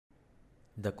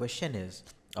The question is,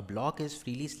 a block is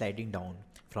freely sliding down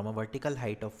from a vertical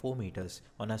height of 4 meters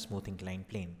on a smooth inclined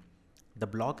plane. The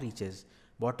block reaches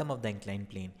bottom of the inclined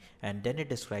plane and then it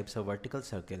describes a vertical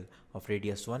circle of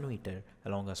radius 1 meter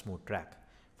along a smooth track.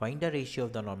 Find the ratio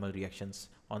of the normal reactions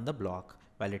on the block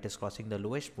while it is crossing the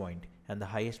lowest point and the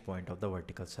highest point of the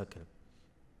vertical circle.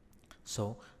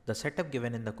 So the setup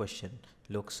given in the question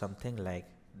looks something like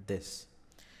this.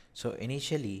 So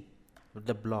initially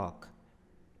the block,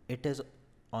 it is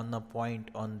on a point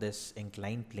on this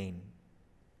inclined plane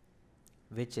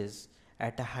which is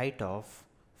at a height of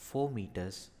 4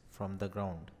 meters from the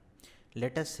ground.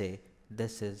 Let us say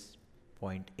this is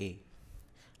point A.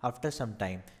 After some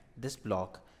time, this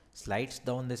block slides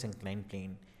down this inclined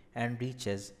plane and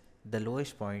reaches the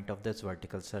lowest point of this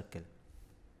vertical circle.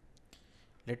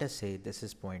 Let us say this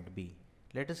is point B.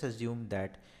 Let us assume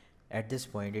that at this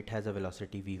point it has a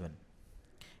velocity v1.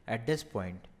 At this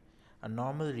point, a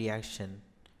normal reaction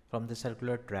from the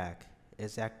circular track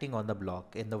is acting on the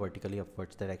block in the vertically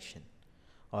upwards direction.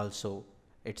 Also,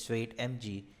 its weight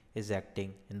mg is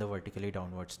acting in the vertically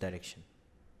downwards direction.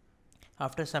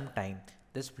 After some time,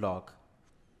 this block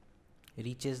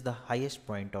reaches the highest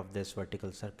point of this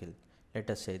vertical circle. Let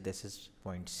us say this is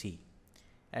point C.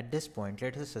 At this point,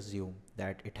 let us assume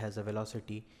that it has a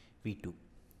velocity v2.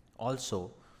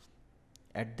 Also,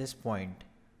 at this point,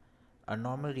 a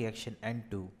normal reaction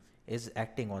N2 is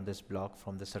acting on this block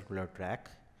from the circular track.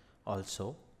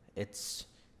 Also, its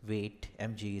weight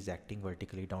mg is acting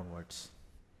vertically downwards.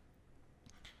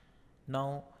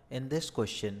 Now, in this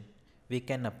question, we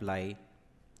can apply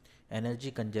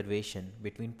energy conservation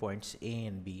between points A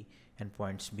and B and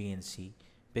points B and C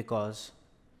because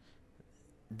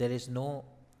there is no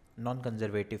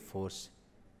non-conservative force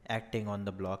acting on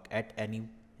the block at any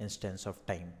instance of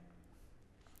time.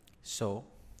 So,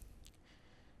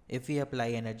 if we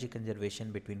apply energy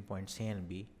conservation between points A and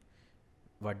B,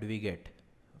 what do we get?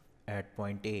 At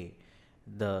point A,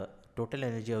 the total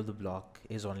energy of the block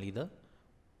is only the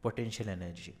potential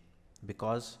energy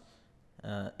because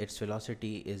its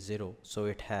velocity is 0, so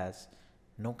it has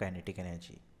no kinetic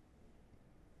energy.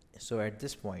 So at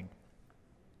this point,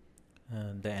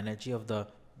 the energy of the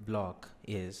block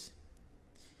is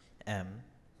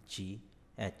mgh.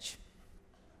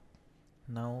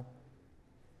 Now,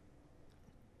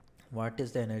 what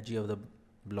is the energy of the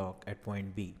block at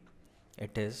point B?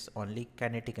 It is only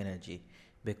kinetic energy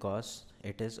because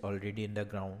it is already in the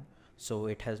ground, so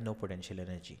it has no potential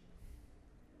energy.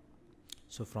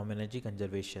 So from energy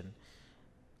conservation,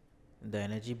 the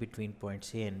energy between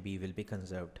points A and B will be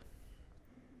conserved.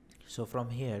 So from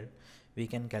here we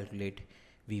can calculate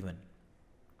V1.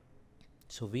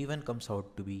 So V1 comes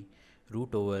out to be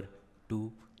root over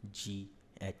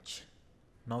 2gh.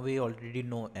 Now we already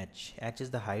know h. H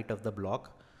is the height of the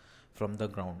block from the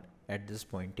ground at this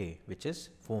point A, which is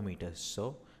 4 meters.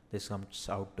 So this comes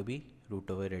out to be root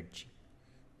over hg.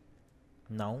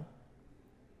 Now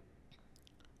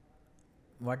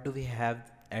what do we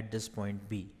have at this point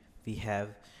B? We have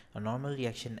a normal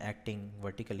reaction acting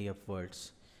vertically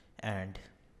upwards and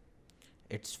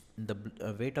it's the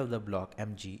weight of the block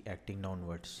mg acting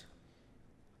downwards.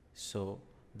 So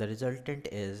the resultant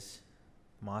is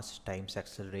mass times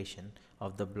acceleration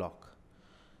of the block.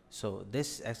 So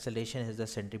this acceleration is the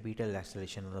centripetal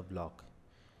acceleration of the block,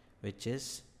 which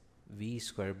is v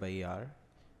square by r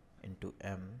into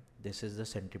m. This is the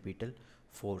centripetal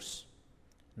force.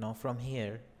 Now from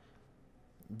here,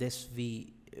 this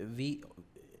v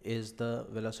is the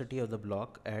velocity of the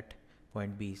block at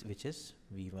point B, which is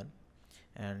v1,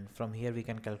 and from here we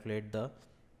can calculate the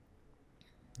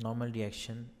normal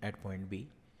reaction at point B,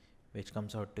 which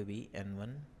comes out to be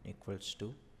n1 equals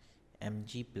to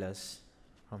mg plus,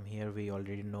 from here we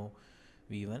already know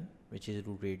v1, which is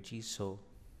root 8g, so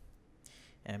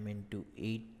m into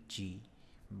 8g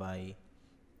by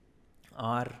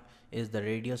r is the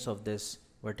radius of this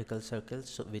vertical circle,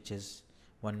 so which is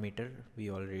 1 meter, we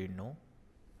already know.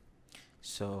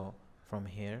 So from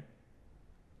here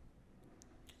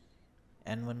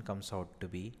n1 comes out to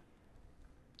be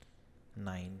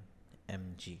 9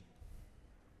 mg.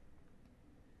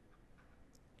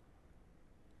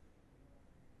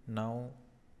 Now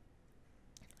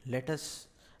let us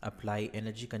apply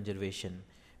energy conservation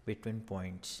between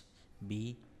points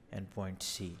B and point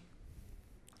C.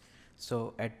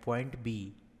 So at point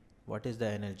B, what is the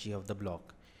energy of the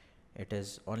block? It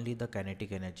is only the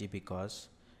kinetic energy because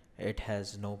it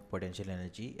has no potential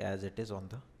energy as it is on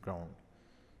the ground.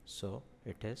 So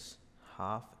it is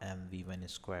half mv1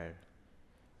 square.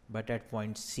 But at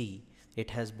point C, it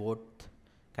has both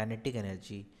kinetic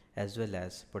energy as well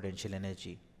as potential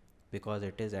energy because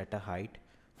it is at a height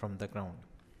from the ground.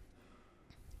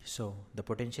 So the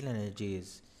potential energy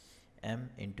is m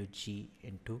into g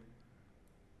into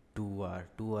 2r.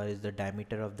 2r is the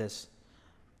diameter of this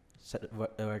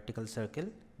vertical circle,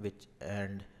 which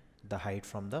and the height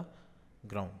from the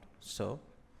ground. So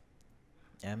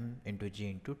m into g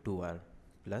into 2r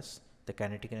plus the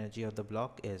kinetic energy of the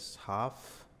block is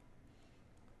half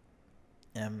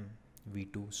m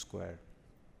v2 square.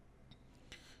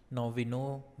 Now we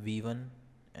know v1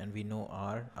 and we know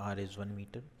r is 1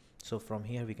 meter. So from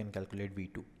here we can calculate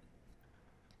v2.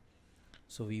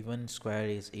 So v1 square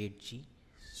is 8g.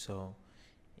 So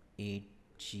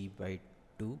 8g by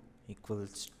 2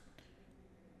 equals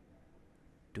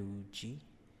 2g.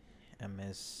 M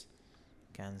is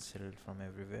cancelled from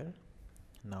everywhere.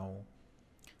 Now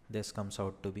this comes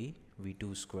out to be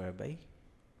v2 square by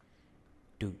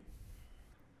 2.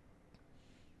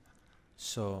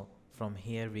 So from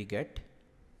here we get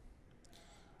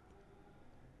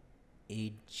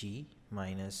 8g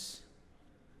minus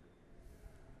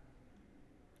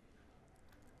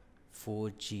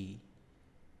 4g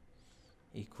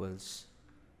equals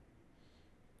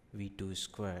v2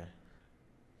 square.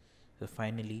 So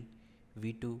finally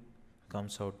v2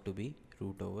 comes out to be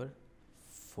root over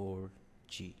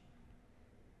 4g.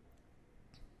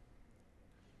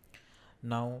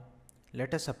 Now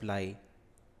let us apply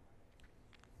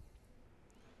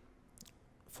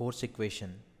force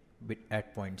equation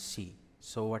at point C.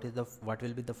 So what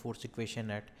will be the force equation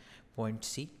at point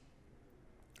C?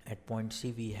 At point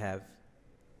C we have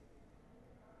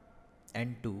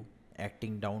N2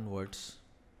 acting downwards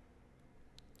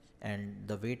and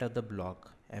the weight of the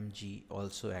block mg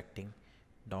also acting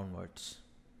downwards.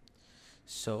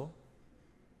 So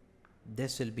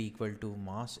this will be equal to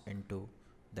mass into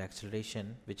the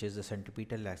acceleration, which is the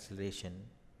centripetal acceleration,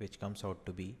 which comes out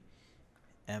to be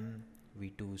m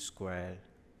v2 square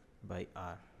by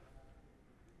r.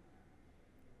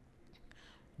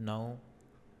 Now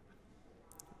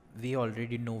we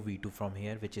already know v2 from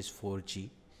here, which is 4g,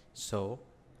 so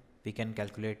we can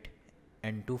calculate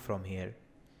n2 from here,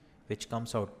 which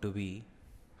comes out to be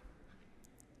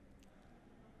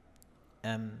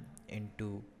m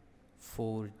into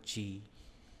 4g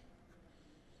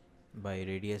by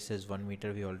radius is 1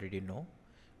 meter, we already know,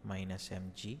 minus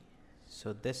mg.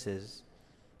 So this is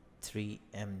 3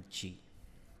 mg.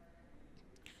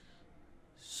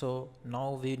 So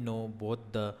now we know both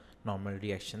the normal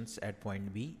reactions at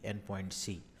point B and point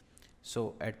C.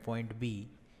 So at point B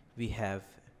we have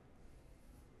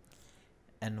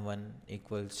N1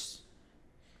 equals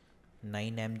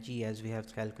 9 mg as we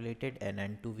have calculated, and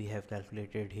N2 we have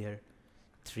calculated here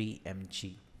 3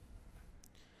 mg.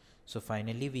 So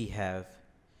finally we have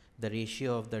the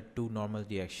ratio of the two normal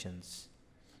reactions,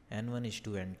 N1 is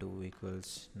to N2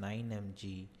 equals 9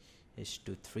 mg is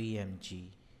to 3 mg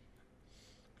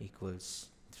equals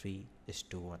 3 is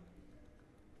to 1.